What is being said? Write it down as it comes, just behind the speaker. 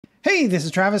Hey, this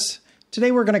is Travis.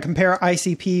 Today we're going to compare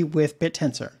ICP with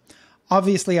Bittensor.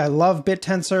 Obviously I love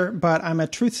Bittensor, but I'm a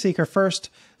truth seeker first,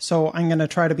 so I'm going to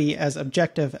try to be as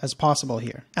objective as possible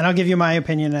here. And I'll give you my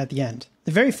opinion at the end.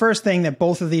 The very first thing that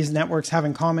both of these networks have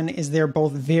in common is they're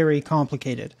both very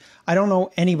complicated. I don't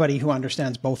know anybody who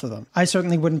understands both of them. I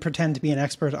certainly wouldn't pretend to be an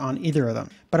expert on either of them,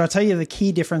 but I'll tell you the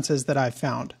key differences that I've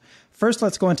found. First,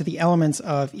 let's go into the elements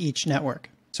of each network.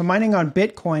 So mining on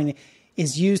Bitcoin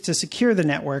is used to secure the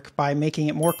network by making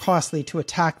it more costly to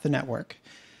attack the network.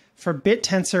 For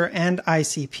Bittensor and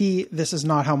ICP, this is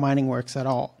not how mining works at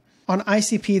all. On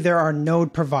ICP, there are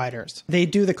node providers. They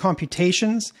do the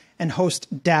computations and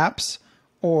host dApps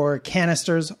or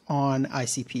canisters on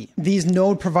ICP. These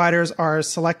node providers are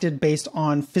selected based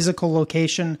on physical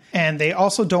location, and they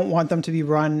also don't want them to be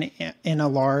run in a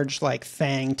large like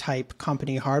FANG type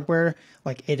company hardware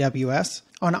like AWS.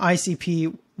 On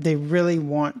ICP, they really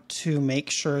want to make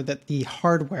sure that the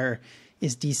hardware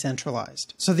is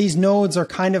decentralized. So these nodes are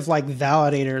kind of like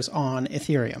validators on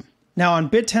Ethereum. Now on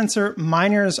Bittensor,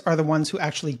 miners are the ones who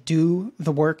actually do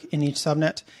the work in each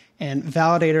subnet, and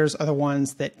validators are the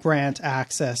ones that grant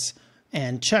access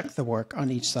and check the work on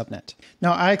each subnet.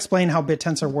 Now I explain how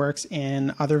Bittensor works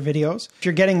in other videos. If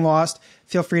you're getting lost,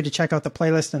 feel free to check out the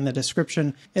playlist in the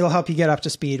description. It'll help you get up to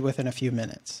speed within a few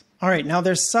minutes. All right, now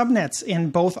there's subnets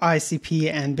in both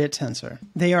ICP and Bittensor.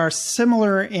 They are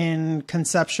similar in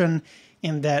conception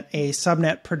in that a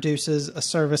subnet produces a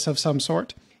service of some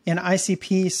sort. In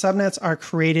ICP, subnets are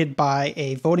created by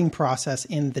a voting process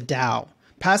in the DAO.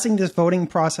 Passing this voting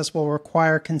process will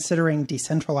require considering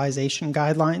decentralization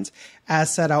guidelines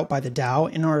as set out by the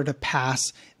DAO in order to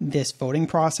pass this voting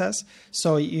process.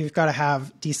 So you've got to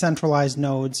have decentralized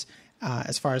nodes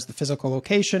as far as the physical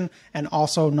location, and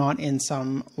also not in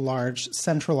some large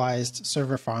centralized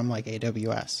server farm like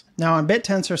AWS. Now on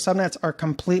Bittensor, subnets are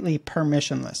completely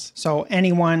permissionless. So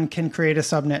anyone can create a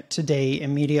subnet today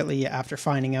immediately after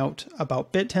finding out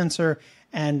about Bittensor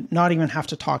and not even have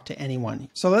to talk to anyone.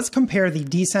 So let's compare the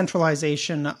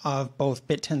decentralization of both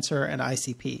Bittensor and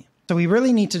ICP. So we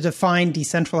really need to define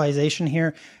decentralization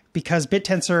here because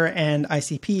Bittensor and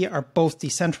ICP are both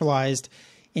decentralized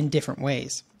in different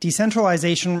ways.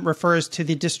 Decentralization refers to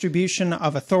the distribution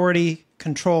of authority,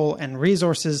 control, and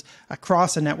resources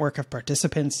across a network of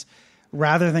participants,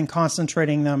 rather than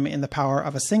concentrating them in the power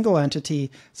of a single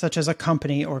entity, such as a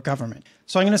company or government.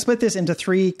 So I'm going to split this into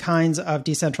three kinds of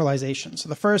decentralization. So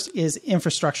the first is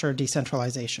infrastructure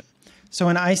decentralization. So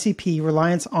in ICP,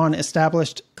 reliance on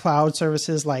established cloud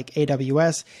services like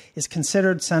AWS is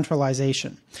considered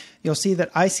centralization. You'll see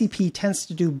that ICP tends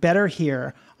to do better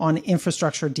here on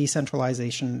infrastructure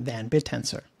decentralization than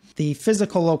Bittensor. The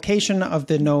physical location of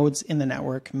the nodes in the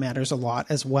network matters a lot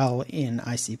as well in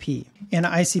ICP. In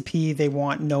ICP, they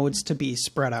want nodes to be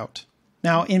spread out.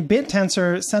 Now in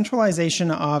Bittensor, centralization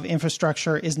of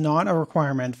infrastructure is not a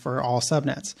requirement for all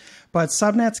subnets, but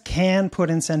subnets can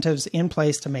put incentives in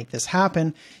place to make this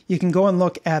happen. You can go and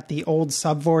look at the old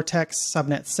subvortex,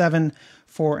 subnet 7,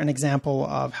 for an example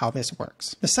of how this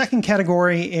works. The second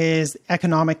category is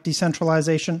economic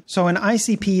decentralization. So in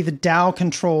ICP, the DAO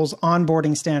controls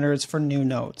onboarding standards for new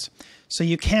nodes. So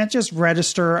you can't just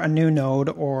register a new node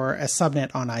or a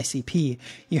subnet on ICP.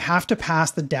 You have to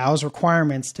pass the DAO's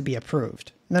requirements to be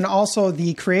approved. And then also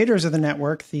the creators of the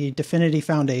network, the Definity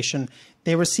Foundation,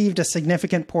 they received a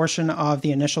significant portion of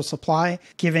the initial supply,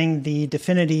 giving the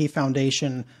Definity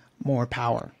Foundation more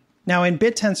power. Now in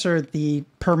Bittensor, the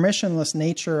permissionless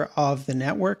nature of the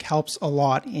network helps a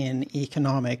lot in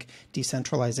economic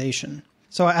decentralization.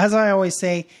 So as I always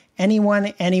say, anyone,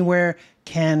 anywhere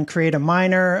can create a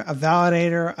miner, a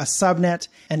validator, a subnet,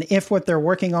 and if what they're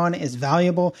working on is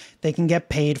valuable, they can get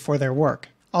paid for their work.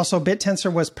 Also,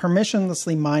 Bittensor was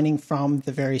permissionlessly mining from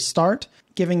the very start,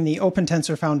 giving the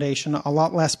OpenTensor Foundation a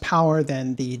lot less power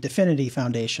than the Definity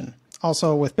Foundation.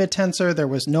 Also with Bittensor, there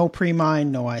was no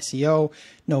pre-mine, no ICO,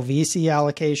 no VC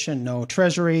allocation, no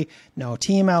treasury, no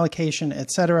team allocation,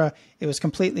 etc. It was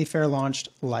completely fair launched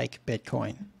like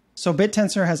Bitcoin. So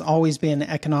Bittensor has always been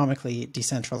economically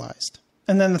decentralized.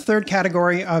 And then the third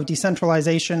category of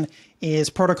decentralization is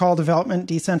protocol development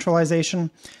decentralization.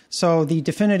 So the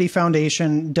Definity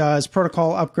Foundation does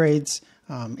protocol upgrades,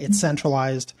 it's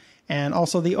centralized, and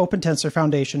also the OpenTensor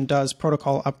Foundation does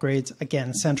protocol upgrades,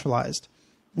 again centralized.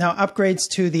 Now upgrades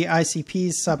to the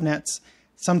ICP's subnets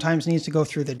sometimes need to go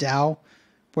through the DAO,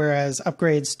 whereas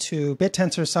upgrades to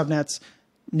Bittensor subnets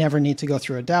never need to go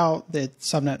through a DAO. The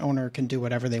subnet owner can do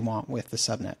whatever they want with the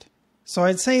subnet. So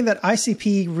I'd say that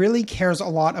ICP really cares a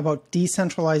lot about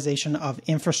decentralization of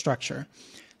infrastructure.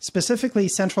 specifically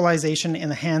centralization in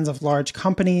the hands of large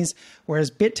companies,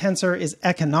 whereas Bittensor is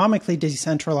economically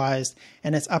decentralized,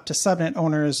 and it's up to subnet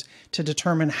owners to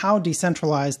determine how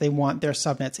decentralized they want their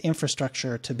subnet's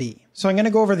infrastructure to be. So I'm going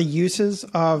to go over the uses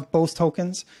of both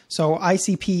tokens. So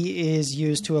ICP is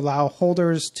used to allow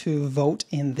holders to vote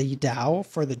in the DAO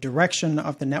for the direction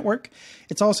of the network.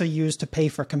 It's also used to pay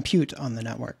for compute on the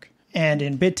network. And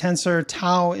in Bittensor,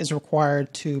 TAO is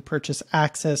required to purchase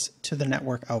access to the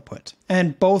network output.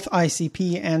 And both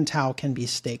ICP and TAO can be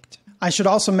staked. I should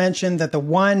also mention that the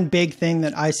one big thing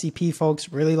that ICP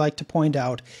folks really like to point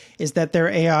out is that their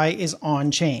AI is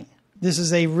on-chain. This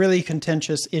is a really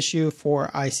contentious issue for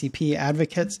ICP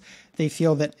advocates. They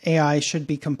feel that AI should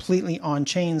be completely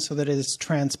on-chain so that it is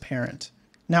transparent.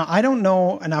 Now, I don't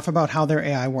know enough about how their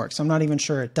AI works. I'm not even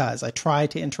sure it does. I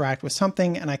tried to interact with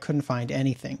something and I couldn't find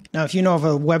anything. Now, if you know of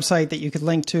a website that you could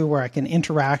link to where I can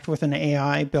interact with an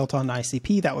AI built on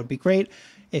ICP, that would be great.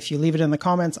 If you leave it in the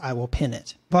comments, I will pin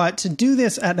it. But to do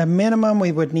this, at a minimum,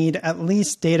 we would need at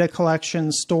least data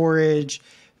collection, storage,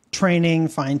 training,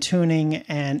 fine-tuning,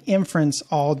 and inference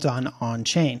all done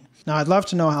on-chain. Now, I'd love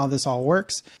to know how this all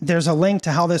works. There's a link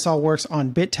to how this all works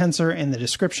on Bittensor in the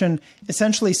description.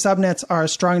 Essentially, subnets are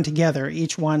strung together,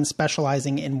 each one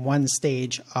specializing in one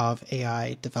stage of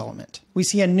AI development. We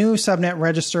see a new subnet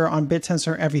register on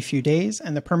Bittensor every few days,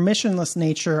 and the permissionless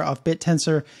nature of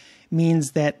Bittensor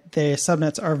means that the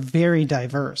subnets are very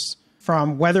diverse.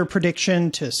 From weather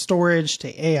prediction to storage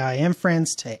to AI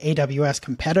inference to AWS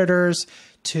competitors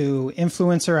to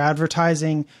influencer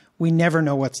advertising, we never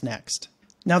know what's next.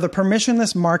 Now, the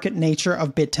permissionless market nature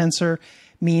of Bittensor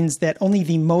means that only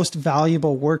the most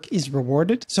valuable work is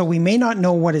rewarded. So we may not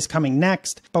know what is coming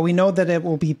next, but we know that it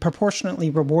will be proportionately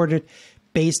rewarded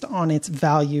based on its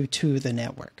value to the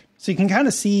network. So you can kind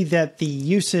of see that the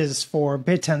uses for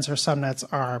Bittensor subnets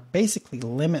are basically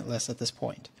limitless at this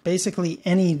point. Basically,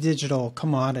 any digital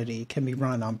commodity can be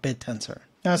run on Bittensor.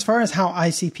 Now, as far as how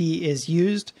ICP is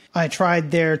used, I tried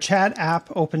their chat app,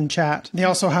 OpenChat. They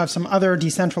also have some other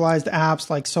decentralized apps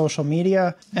like social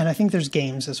media, and I think there's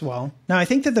games as well. Now, I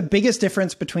think that the biggest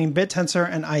difference between Bittensor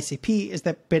and ICP is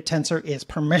that Bittensor is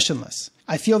permissionless.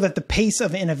 I feel that the pace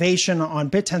of innovation on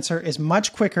Bittensor is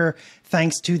much quicker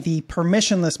thanks to the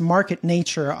permissionless market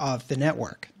nature of the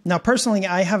network. Now, personally,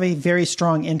 I have a very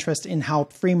strong interest in how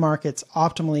free markets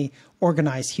optimally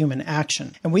organize human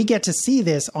action, and we get to see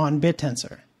this on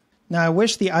Bittensor. Now, I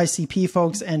wish the ICP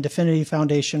folks and Dfinity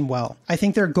Foundation well. I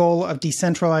think their goal of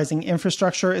decentralizing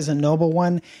infrastructure is a noble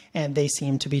one, and they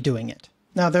seem to be doing it.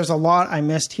 Now, there's a lot I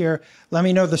missed here. Let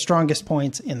me know the strongest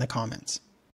points in the comments.